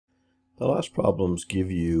The last problems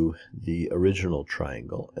give you the original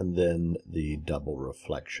triangle and then the double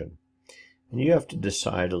reflection. And you have to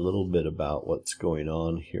decide a little bit about what's going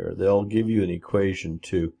on here. They'll give you an equation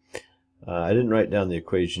too. I didn't write down the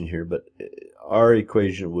equation here, but our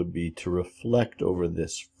equation would be to reflect over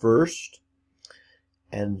this first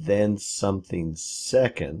and then something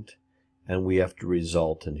second, and we have to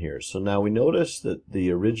result in here. So now we notice that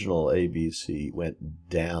the original ABC went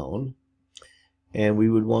down, and we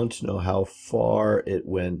would want to know how far it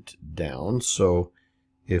went down. So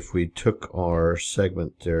if we took our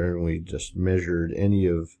segment there and we just measured any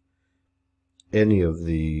of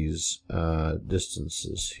these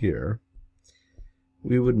distances here,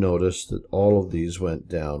 we would notice that all of these went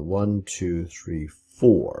down 1, 2, 3,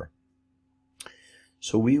 4.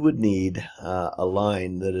 So we would need a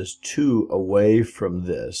line that is 2 away from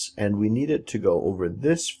this, and we need it to go over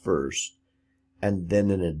this first and then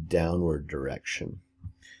in a downward direction.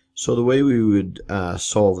 So the way we would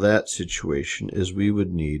solve that situation is we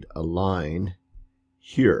would need a line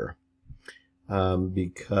here,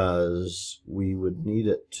 because we would need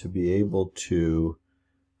it to be able to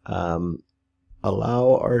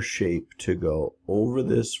allow our shape to go over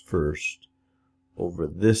this first, over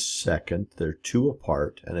this second. They're 2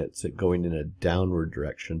 apart, and it's going in a downward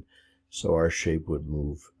direction, so our shape would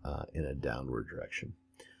move in a downward direction.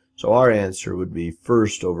 So our answer would be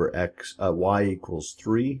first over y equals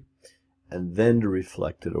 3, and then to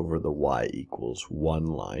reflect it over the y equals 1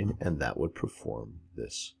 line, and that would perform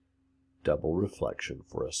this double reflection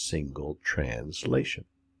for a single translation.